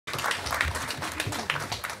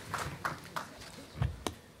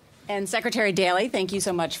And Secretary Daley, thank you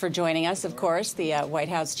so much for joining us, of course, the White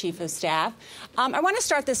House Chief of Staff. I want to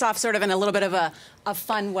start this off sort of in a little bit of a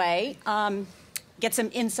fun way, get some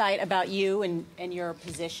insight about you and your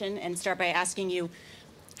position, and start by asking you,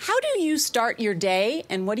 how do you start your day,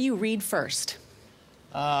 and what do you read first?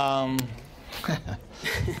 I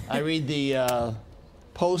read the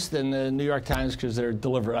Post and the New York Times because they're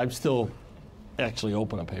delivered. I'm still actually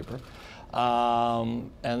open a paper. And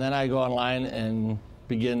then I go online and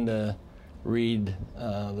begin to read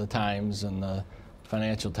the Times and the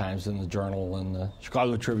Financial Times and the Journal and the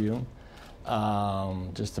Chicago Tribune,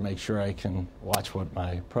 just to make sure I can watch what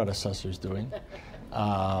my predecessor's doing,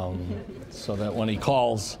 so that when he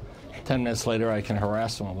calls 10 minutes later, I can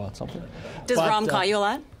harass him about something. Does Rom call you a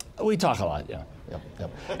lot? We talk a lot, yeah.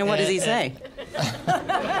 Yep. And what does he say?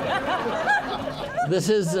 This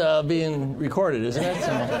is being recorded, isn't it?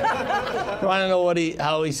 So, you want to know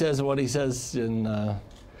how he says what he says, and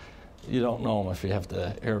you don't know him if you have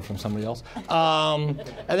to hear it from somebody else. And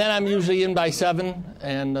then I'm usually in by 7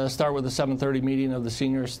 and start with a 7:30 meeting of the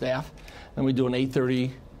senior staff. Then we do an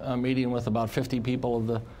 8:30 meeting with about 50 people of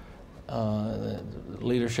the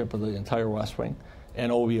leadership of the entire West Wing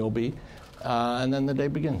and OBOB. And then the day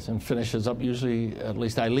begins and finishes up usually, at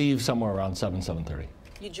least I leave somewhere around 7:30.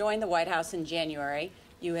 You joined the White House in January.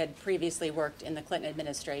 You had previously worked in the Clinton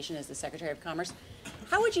administration as the Secretary of Commerce.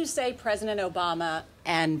 How would you say President Obama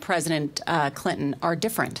and President Clinton are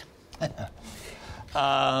different?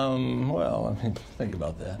 Well, I mean, think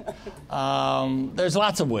about that. There's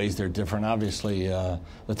lots of ways they're different. Obviously,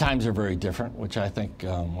 the times are very different, which I think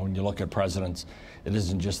when you look at presidents, it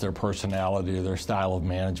isn't just their personality or their style of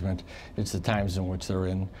management. It's the times in which they're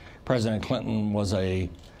in. President Clinton was a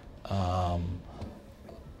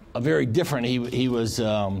very different. He was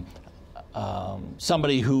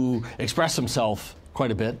somebody who expressed himself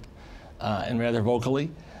quite a bit and rather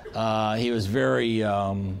vocally. He was very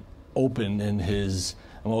open in his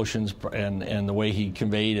emotions and the way he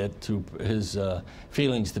conveyed it to his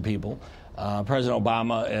feelings to people. President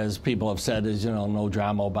Obama, as people have said, is, no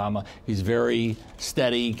drama Obama. He's very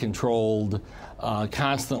steady, controlled,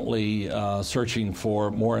 constantly searching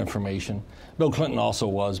for more information. Bill Clinton also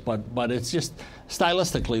was, but it's just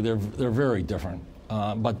stylistically they're very different.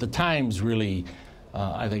 But the times really,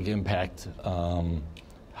 I think, impact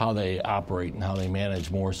how they operate and how they manage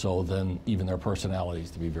more so than even their personalities,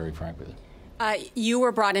 to be very frank with you. You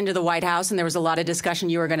were brought into the White House, and there was a lot of discussion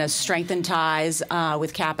you were going to strengthen ties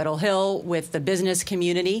with Capitol Hill, with the business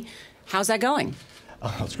community. How's that going?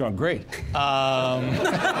 Oh, it's going great.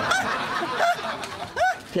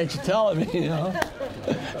 Can't you tell? I mean,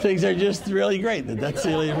 things are just really great. The debt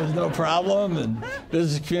ceiling was no problem, and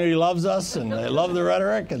business community loves us, and they love the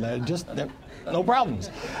rhetoric, and they're no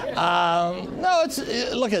problems.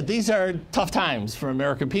 Look, these are tough times for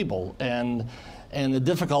American people, and the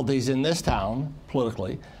difficulties in this town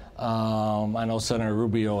politically. I know Senator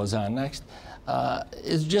Rubio is on next.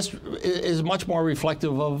 Is much more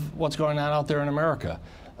reflective of what's going on out there in America.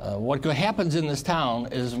 What happens in this town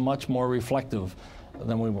is much more reflective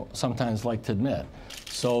than we sometimes like to admit.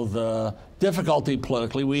 So the difficulty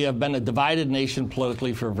politically, we have been a divided nation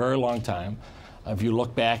politically for a very long time. If you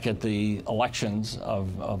look back at the elections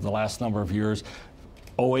of the last number of years,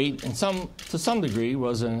 2008, to some degree,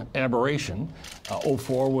 was an aberration.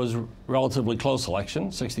 2004 was a relatively close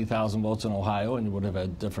election, 60,000 votes in Ohio, and you would have had a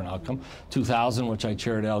different outcome. 2000, which I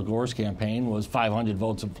chaired Al Gore's campaign, was 500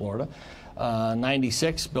 votes in Florida.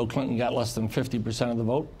 96, Bill Clinton got less than 50% of the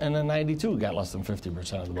vote, and then 92 got less than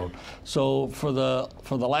 50% of the vote. So for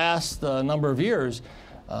the last number of years,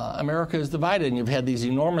 America is divided, and you've had these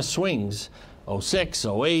enormous swings, 06,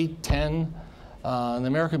 08, 10. And the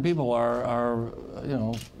American people are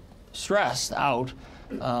stressed out,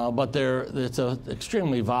 but it's an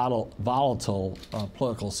extremely volatile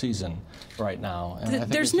political season right now. And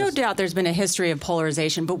there's no doubt there's been a history of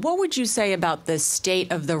polarization, but what would you say about the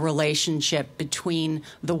state of the relationship between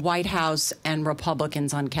the White House and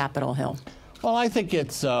Republicans on Capitol Hill? Well, I think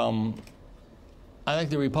it's I think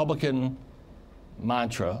the Republican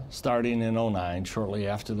mantra, starting in 2009, shortly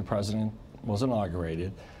after the president was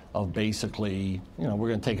inaugurated, of basically, we're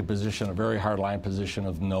going to take a very hardline position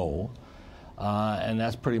of no, and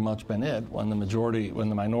that's pretty much been it. When the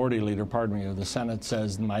minority leader, of the Senate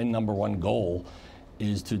says my number one goal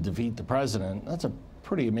is to defeat the president, that's a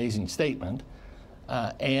pretty amazing statement.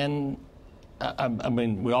 And I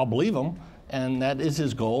mean, we all believe him, and that is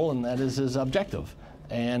his goal, and that is his objective.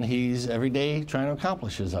 And he's every day trying to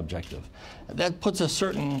accomplish his objective. That puts a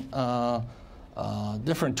certain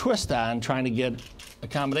different twist on trying to get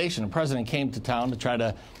accommodation. The president came to town to try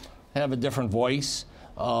to have a different voice,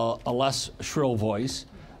 a less shrill voice,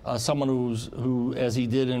 someone who, as he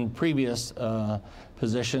did in previous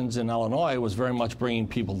positions in Illinois, was very much bringing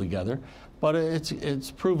people together. But it's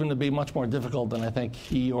proven to be much more difficult than I think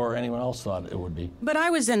he or anyone else thought it would be. But I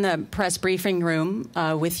was in the press briefing room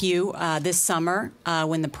with you this summer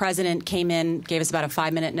when the president came in, gave us about a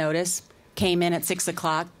 5-minute notice, came in at 6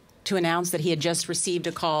 o'clock to announce that he had just received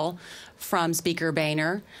a call from Speaker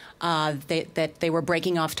Boehner that they were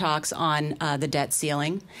breaking off talks on the debt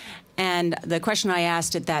ceiling. And the question I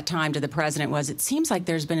asked at that time to the president was, it seems like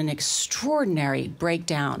there's been an extraordinary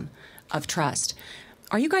breakdown of trust.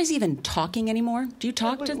 Are you guys even talking anymore? Do you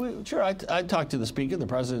talk to? Sure, I talk to the speaker. The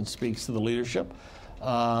president speaks to the leadership.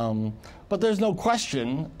 But there's no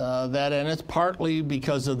question that, and it's partly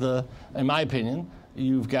because of in my opinion,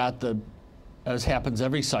 you've got as happens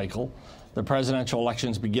every cycle, the presidential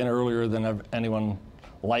elections begin earlier than anyone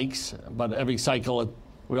likes, but every cycle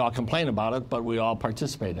we all complain about it, but we all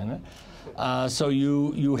participate in it. So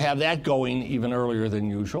you have that going even earlier than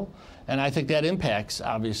usual. And I think that impacts,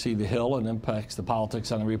 obviously, the Hill and impacts the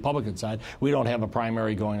politics on the Republican side. We don't have a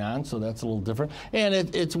primary going on, so that's a little different. And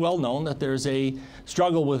it's well known that there's a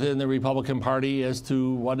struggle within the Republican Party as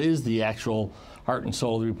to what is the actual heart and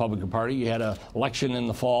soul of the Republican Party. You had an election in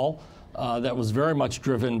the fall that was very much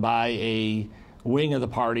driven by a wing of the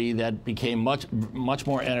party that became much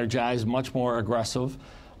more energized, much more aggressive.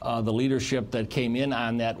 The leadership that came in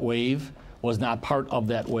on that wave was not part of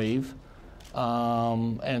that wave.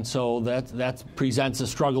 And so that presents a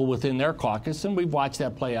struggle within their caucus, and we've watched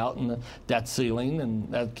that play out in the debt ceiling,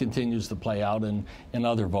 and that continues to play out in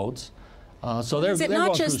other votes. So they're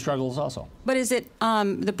going through struggles also. But is it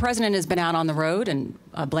the president has been out on the road and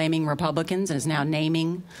blaming Republicans and is now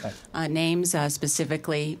naming names,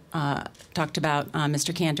 specifically talked about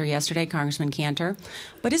Mr. Cantor yesterday, Congressman Cantor.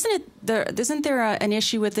 But isn't there an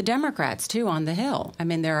issue with the Democrats, too, on the Hill? I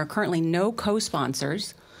mean, there are currently no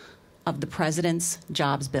co-sponsors of the president's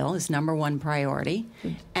jobs bill, his number one priority.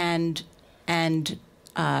 And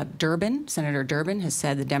Senator Durbin has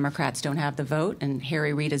said the Democrats don't have the vote, and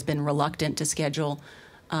Harry Reid has been reluctant to schedule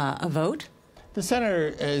a vote. The senator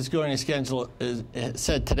is going to schedule,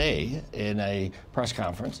 said today in a press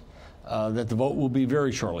conference, that the vote will be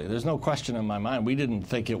very shortly. There's no question in my mind. We didn't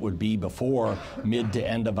think it would be before mid to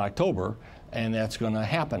end of October, and that's going to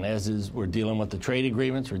happen, we're dealing with the trade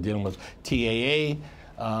agreements, we're dealing with TAA.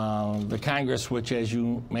 The Congress, which, as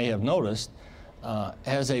you may have noticed,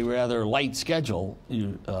 has a rather light schedule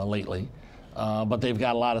lately, but they've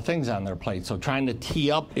got a lot of things on their plate. So trying to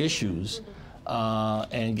tee up issues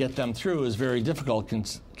and get them through is very difficult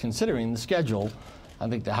considering the schedule. I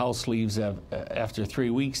think the House leaves after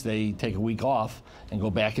 3 weeks. They take a week off and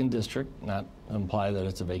go back in district, not imply that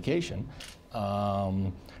it's a vacation.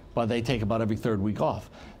 But they take about every third week off.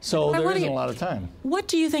 So there isn't a lot of time. What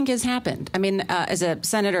do you think has happened? I mean, as a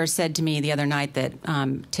senator said to me the other night that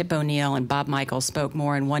Tip O'Neill and Bob Michael spoke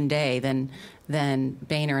more in one day than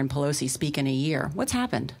Boehner and Pelosi speak in a year. What's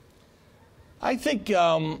happened? I think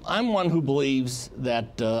I'm one who believes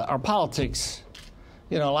that our politics,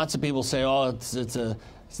 lots of people say, oh,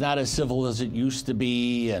 it's not as civil as it used to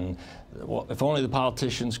be, and if only the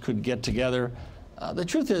politicians could get together. The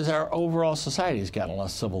truth is our overall society has gotten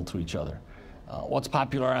less civil to each other. What's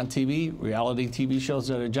popular on TV? Reality TV shows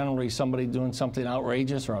that are generally somebody doing something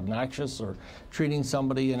outrageous or obnoxious or treating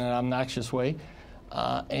somebody in an obnoxious way.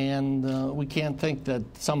 And we can't think that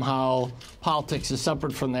somehow politics is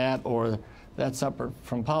separate from that or that's separate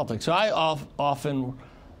from politics. So I often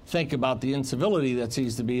think about the incivility that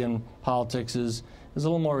seems to be in politics is a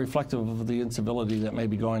little more reflective of the incivility that may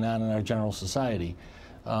be going on in our general society,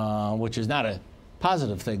 which is not a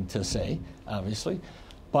positive thing to say, obviously,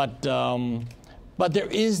 but there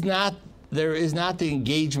is not the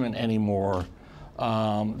engagement anymore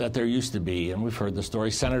that there used to be, and we've heard the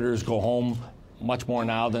story. Senators go home much more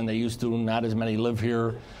now than they used to. Not as many live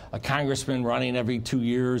here. A congressman running every 2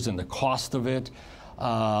 years, and the cost of it,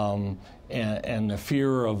 and the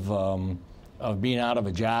fear of being out of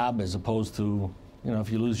a job, as opposed to,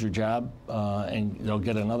 if you lose your job and you'll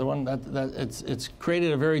get another one, it's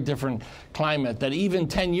created a very different climate that even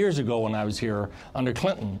 10 years ago when I was here under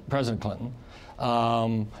President Clinton,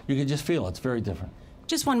 you could just feel it's very different.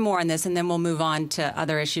 Just one more on this, and then we'll move on to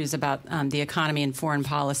other issues about the economy and foreign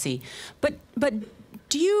policy. But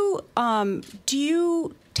do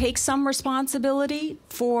you take some responsibility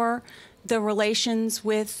for the relations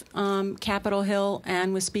with Capitol Hill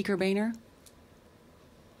and with Speaker Boehner?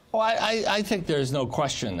 Oh, I think there's no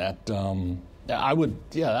question that I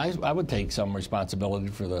would take some responsibility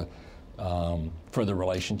for the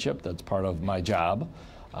relationship. That's part of my job.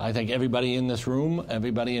 I think everybody in this room,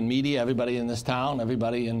 everybody in media, everybody in this town,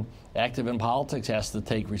 everybody active in politics has to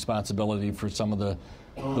take responsibility for some of the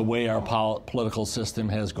way our political system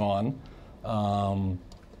has gone.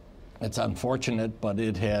 It's unfortunate, but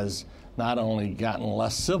it has not only gotten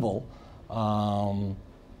less civil,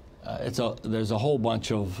 there's a whole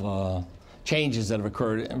bunch of changes that have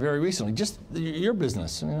occurred very recently. Just your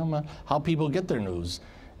business, how people get their news,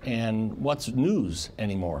 and what's news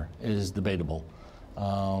anymore is debatable.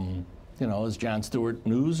 Is Jon Stewart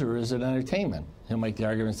news or is it entertainment? He'll make the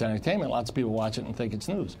argument it's entertainment. Lots of people watch it and think it's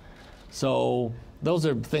news. So those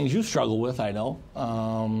are things you struggle with, I know,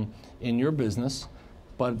 in your business,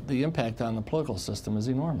 but the impact on the political system is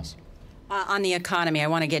enormous. On the economy, I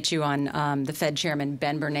want to get you on the Fed Chairman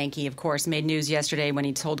Ben Bernanke, of course, made news yesterday when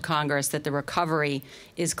he told Congress that the recovery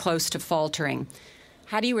is close to faltering.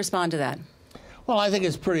 How do you respond to that? Well, I think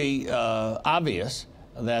it's pretty obvious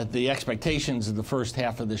that the expectations of the first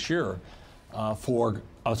half of this year for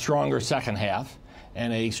a stronger second half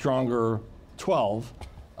and a stronger 12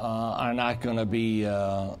 are not going to be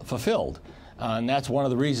fulfilled. And that's one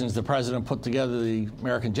of the reasons the president put together the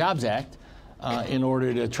American Jobs Act in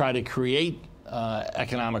order to try to create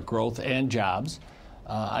economic growth and jobs.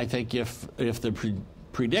 I think if the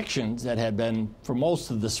predictions that had been for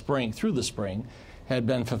most of the spring, through the spring, had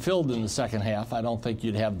been fulfilled in the second half, I don't think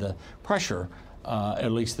you'd have the pressure,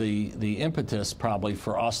 at least the impetus probably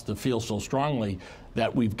for us to feel so strongly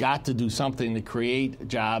that we've got to do something to create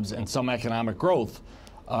jobs and some economic growth.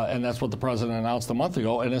 And that's what the president announced a month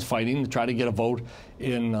ago and is fighting to try to get a vote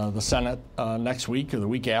in the Senate next week or the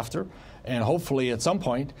week after. And hopefully at some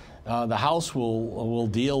point the House will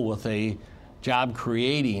deal with a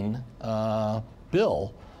job-creating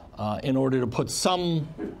bill in order to put some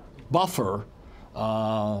buffer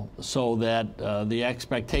so that the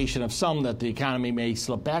expectation of some that the economy may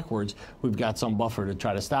slip backwards, we've got some buffer to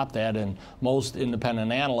try to stop that. And most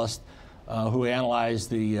independent analysts who analyzed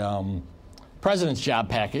the president's job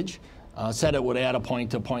package said it would add 1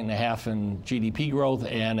 point to 1.5 points in GDP growth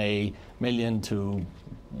and 1 million to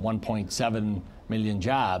 1.7 million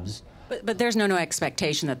jobs. But there's no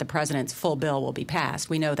expectation that the president's full bill will be passed.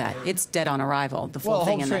 We know that. It's dead on arrival, the full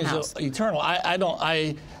thing in the House. Eternal.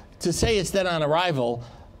 To say it's dead on arrival,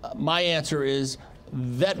 my answer is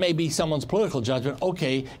that may be someone's political judgment.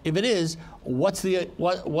 Okay, if it is, what's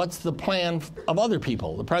the plan of other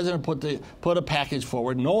people? The president put a package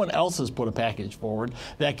forward. No one else has put a package forward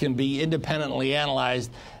that can be independently analyzed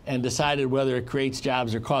and decided whether it creates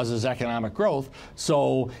jobs or causes economic growth.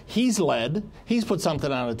 So he's put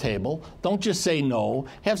something on the table. Don't just say no.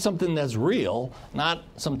 Have something that's real, not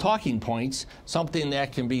some talking points, something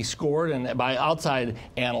that can be scored and by outside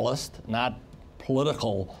analysts, not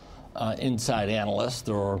political inside analysts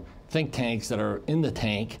or think tanks that are in the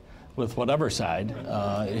tank with whatever side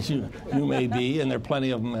you may be, and there are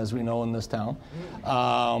plenty of them, as we know, in this town.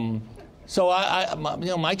 So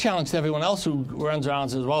my challenge to everyone else who runs around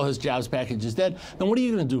and says, well, his jobs package is dead, then what are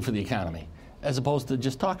you going to do for the economy, as opposed to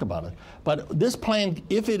just talk about it? But this plan,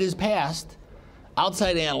 if it is passed,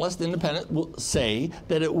 outside analysts, independent, will say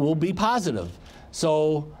that it will be positive.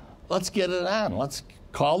 So let's get it on. Let's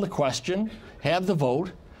call the question, have the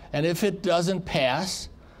vote, and if it doesn't pass,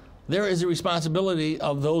 there is a responsibility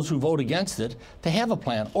of those who vote against it to have a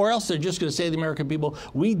plan, or else they're just going to say to the American people,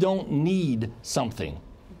 we don't need something.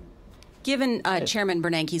 Given Chairman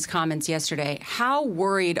Bernanke's comments yesterday, how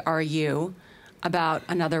worried are you about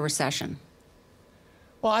another recession?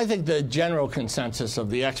 Well, I think the general consensus of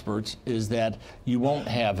the experts is that you won't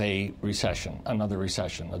have a recession, another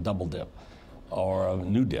recession, a double dip, or a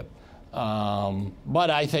new dip. But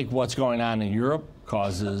I think what's going on in Europe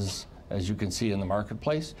causes, as you can see in the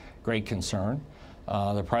marketplace, great concern.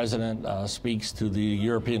 The president speaks to the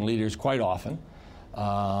European leaders quite often,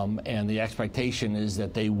 and the expectation is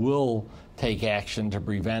that they will take action to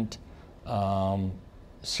prevent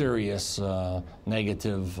serious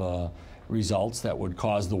negative results that would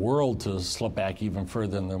cause the world to slip back even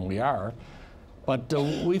further than we are. But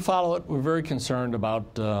we follow it. We're very concerned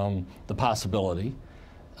about the possibility.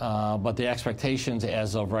 But the expectations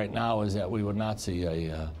as of right now is that we would not see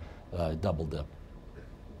a double dip.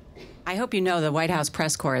 I hope you know the White House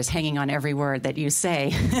press corps is hanging on every word that you say.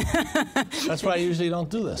 That's why I usually don't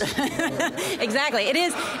do this. Exactly. It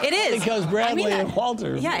is. Because Bradley and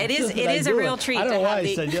Walter. Yeah, it is a real treat. I don't know why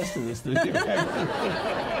I said yes to this.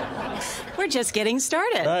 We're just getting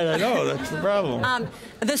started. Right, I know. That's the problem.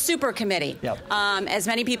 The super committee. Yep. As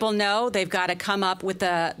many people know, they've got to come up with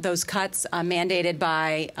those cuts mandated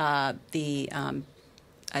by the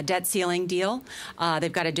debt ceiling deal.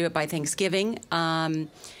 They've got to do it by Thanksgiving.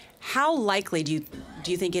 How likely do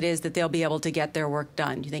you think it is that they'll be able to get their work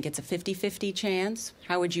done? Do you think it's a 50-50 chance?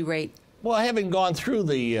 How would you rate? Well, having gone through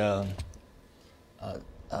the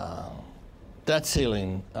debt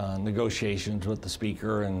ceiling negotiations with the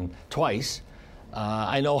Speaker and twice,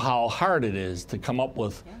 I know how hard it is to come up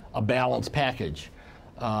with a balanced package.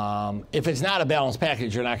 If it's not a balanced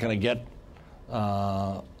package, you're not going to get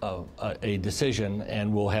a decision,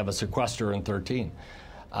 and we'll have a sequester in 13.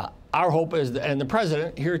 Our hope is, and the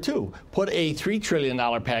president here too, put a $3 trillion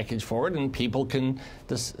package forward, and people can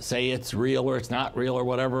just say it's real or it's not real or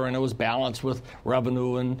whatever, and it was balanced with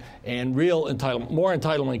revenue and real entitlement, more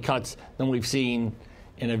entitlement cuts than we've seen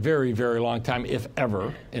in a very, very long time, if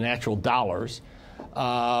ever, in actual dollars.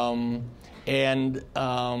 So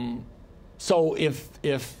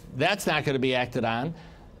if that's not going to be acted on,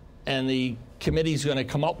 and the committee's going to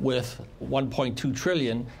come up with $1.2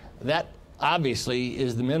 trillion, that obviously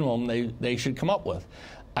is the minimum they should come up with.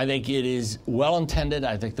 I think it is well intended.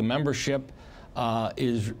 I think the membership are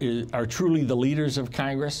truly the leaders of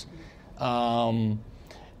Congress. And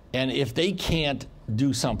if they can't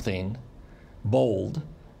do something bold,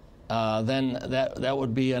 then that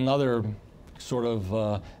would be another sort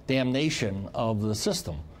of damnation of the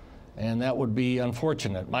system. And that would be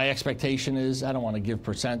unfortunate. My expectation is, I don't want to give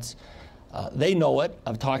percents, they know it.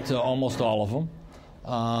 I've talked to almost all of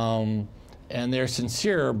them. And they're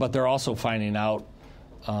sincere, but they're also finding out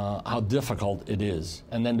how difficult it is.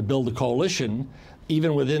 And then to build a coalition,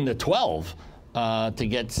 even within the 12, to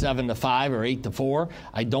get 7-5 or 8-4,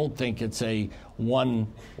 I don't think it's a one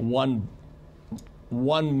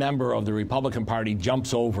member of the Republican Party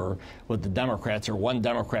jumps over with the Democrats, or one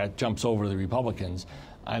Democrat jumps over the Republicans.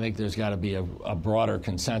 I think there's got to be a broader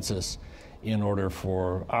consensus in order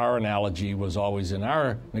for, our analogy was always in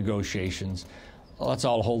our negotiations, let's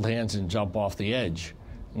all hold hands and jump off the edge,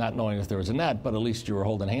 not knowing if there was a net, but at least you were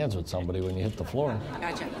holding hands with somebody when you hit the floor.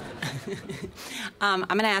 Gotcha. I'm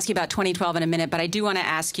going to ask you about 2012 in a minute, but I do want to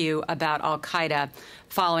ask you about al-Qaeda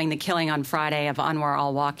following the killing on Friday of Anwar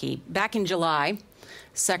al-Awlaki. Back in July,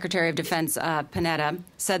 Secretary of Defense Panetta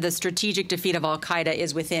said the strategic defeat of al-Qaeda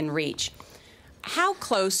is within reach. How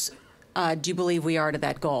close do you believe we are to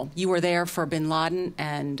that goal? You were there for bin Laden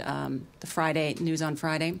and the Friday news on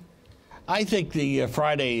Friday. I think the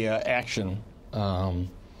Friday action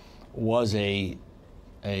was a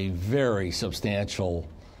very substantial,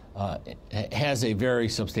 has a very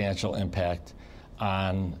substantial impact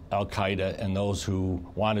on al-Qaeda and those who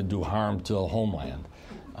want to do harm to the homeland.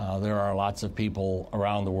 There are lots of people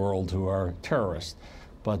around the world who are terrorists,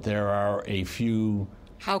 but there are a few.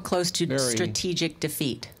 How close to strategic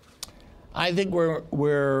defeat? I think we're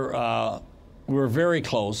very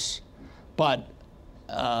close, but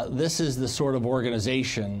this is the sort of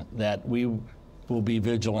organization that we will be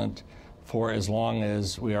vigilant for as long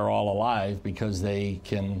as we are all alive, because they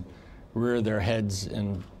can rear their heads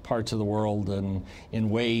in parts of the world and in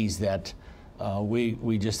ways that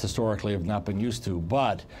we just historically have not been used to.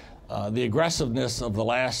 But the aggressiveness of the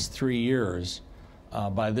last 3 years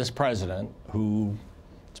by this president, who,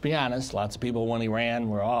 to be honest, lots of people when he ran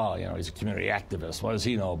were, he's a community activist. What does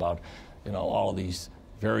he know about, all these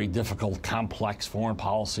very difficult, complex foreign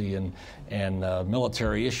policy and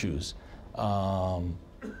military issues?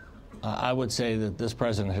 I would say that this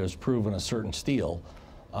president has proven a certain steel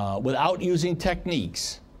without using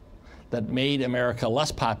techniques that made America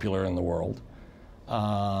less popular in the world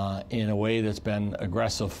in a way that's been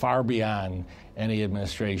aggressive far beyond any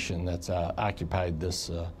administration that's occupied this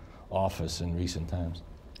office in recent times.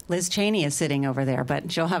 Liz Cheney is sitting over there,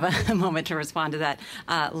 but she'll have a moment to respond to that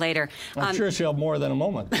later. I'm sure she'll have more than a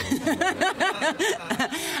moment.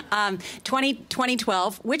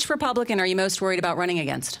 2012, which Republican are you most worried about running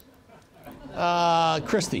against?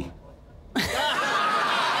 Christie.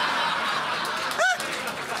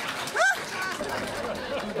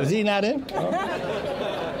 Is he not in?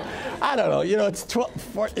 I don't know. It's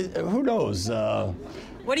 12, who knows?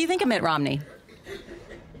 What do you think of Mitt Romney?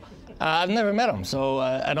 I've never met him, so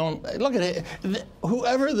I don't look at it.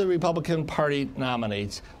 Whoever the Republican Party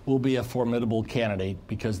nominates will be a formidable candidate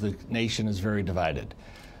because the nation is very divided.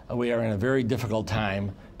 We are in a very difficult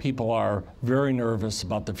time. People are very nervous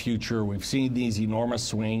about the future. We've seen these enormous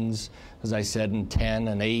swings, as I said, in 10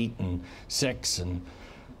 and 8 and 6, and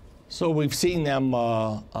so we've seen them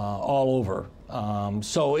all over.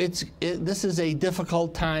 So this is a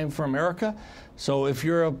difficult time for America. So if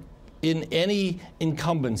you're in any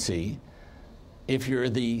incumbency, if you're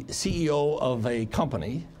the CEO of a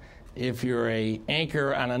company, if you're an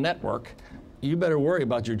anchor on a network, you better worry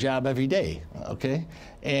about your job every day, okay?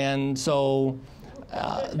 And so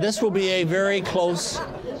this will be a very close,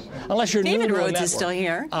 unless you're David new to a Rhodes network. is still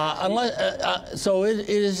here. So it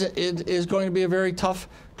is going to be a very tough,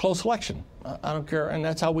 close election. I don't care, and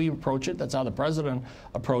that's how we approach it. That's how the president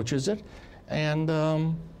approaches it, and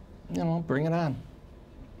bring it on.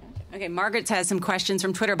 Okay, Margaret has some questions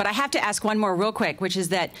from Twitter, but I have to ask one more real quick, which is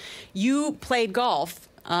that you played golf.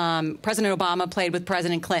 President Obama played with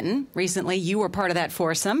President Clinton recently. You were part of that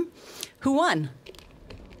foursome. Who won?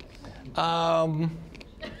 I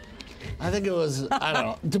think it was, I don't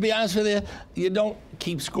know. To be honest with you, you don't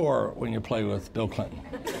keep score when you play with Bill Clinton.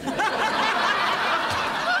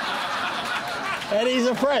 And he's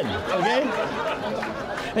a friend, okay?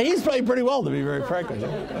 And he's played pretty well, to be very frank with you.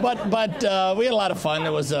 But we had a lot of fun.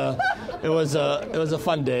 It was a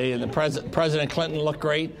fun day, and President Clinton looked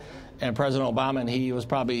great, and President Obama and he was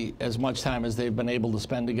probably as much time as they've been able to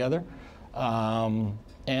spend together. And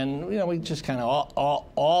we just kind of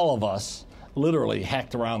all of us literally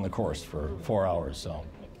hacked around the course for 4 hours. So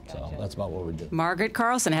that's about what we did. Margaret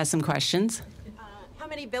Carlson has some questions. How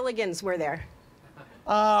many Billigans were there?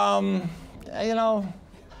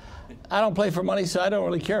 I don't play for money, so I don't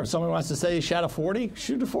really care. If someone wants to say he shot a 40,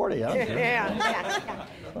 shoot a 40. I don't care. Yeah.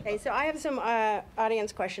 Okay, so I have some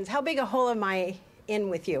audience questions. How big a hole am I in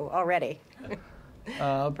with you already?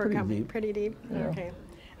 Pretty deep. Pretty deep? Yeah. Okay.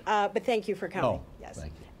 But thank you for coming. Oh, yes.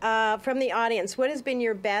 thank you. From the audience, what has been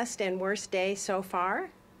your best and worst day so far?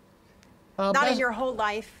 Not in your whole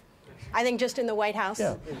life. I think just in the White House.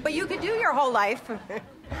 Yeah. But you could do your whole life.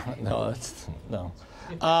 No.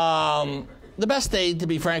 The best day, to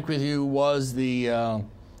be frank with you, was the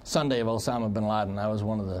Sunday of Osama bin Laden. I was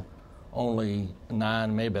one of the only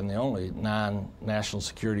non-national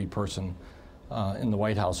security person in the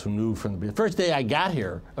White House who knew from the first day I got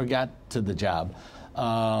here, or got to the job.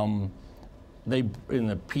 They, in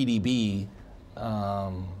the PDB, I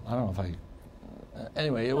don't know if I...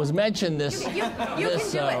 Anyway, it was mentioned this... You can do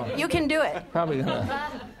it. You can do it. Probably going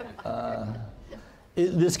to...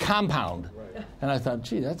 this compound. And I thought,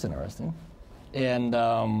 gee, that's interesting. And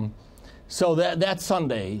so that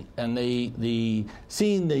Sunday, and the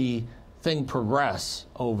seeing the thing progress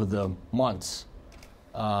over the months,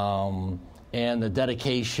 and the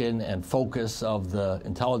dedication and focus of the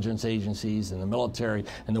intelligence agencies and the military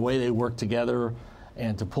and the way they work together,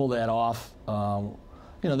 and to pull that off,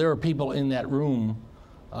 there were people in that room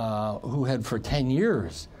who had for 10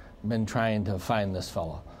 years been trying to find this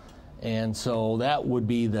fellow. And so that would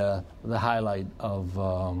be the highlight of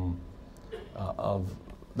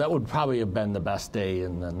that would probably have been the best day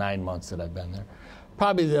in the 9 months that I've been there.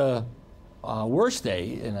 Probably the worst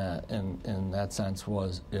day in that sense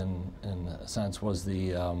was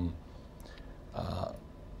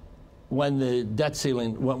when the debt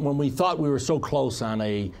ceiling, when we thought we were so close on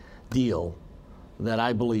a deal that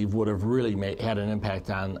I believe would have really had an impact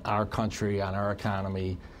on our country, on our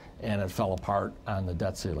economy, and it fell apart on the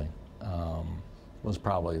debt ceiling. Was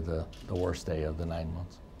probably the worst day of the 9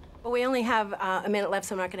 months. Well, we only have a minute left,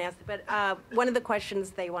 so I'm not going to ask. But one of the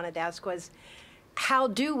questions they wanted to ask was, how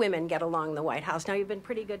do women get along in the White House? Now, you've been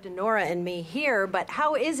pretty good to Nora and me here, but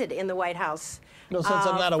how is it in the White House since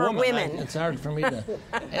I'm not a for woman, women? it's hard for me to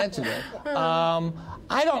answer that.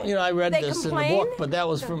 I don't, I read They this complain? in the book, but that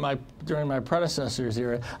was from during my predecessor's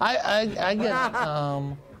era. I get,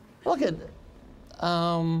 look at,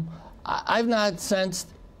 I've not sensed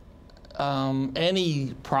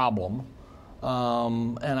any problem,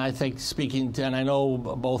 and I think and I know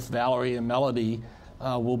both Valerie and Melody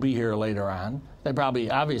will be here later on. They probably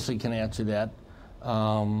obviously can answer that.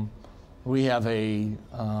 We have a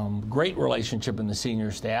great relationship in the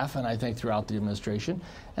senior staff, and I think throughout the administration,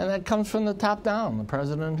 and that comes from the top down. The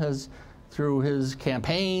president has, through his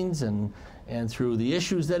campaigns and through the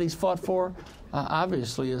issues that he's fought for,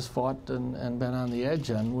 obviously has fought and been on the edge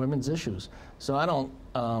on women's issues. So I don't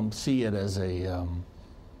see it as a.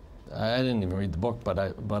 I didn't even read the book,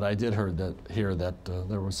 but I did hear that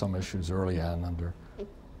there were some issues early on under a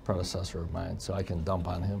predecessor of mine, so I can dump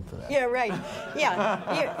on him for that. Yeah, right.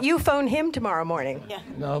 Yeah, you phone him tomorrow morning. Yeah.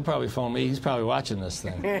 No, he'll probably phone me. He's probably watching this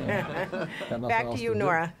thing. Back to you,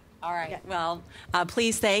 Nora. All right. Well,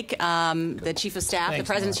 please thank the Chief of Staff, Thanks, the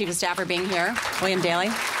President's Nora. Chief of Staff, for being here, William Daley.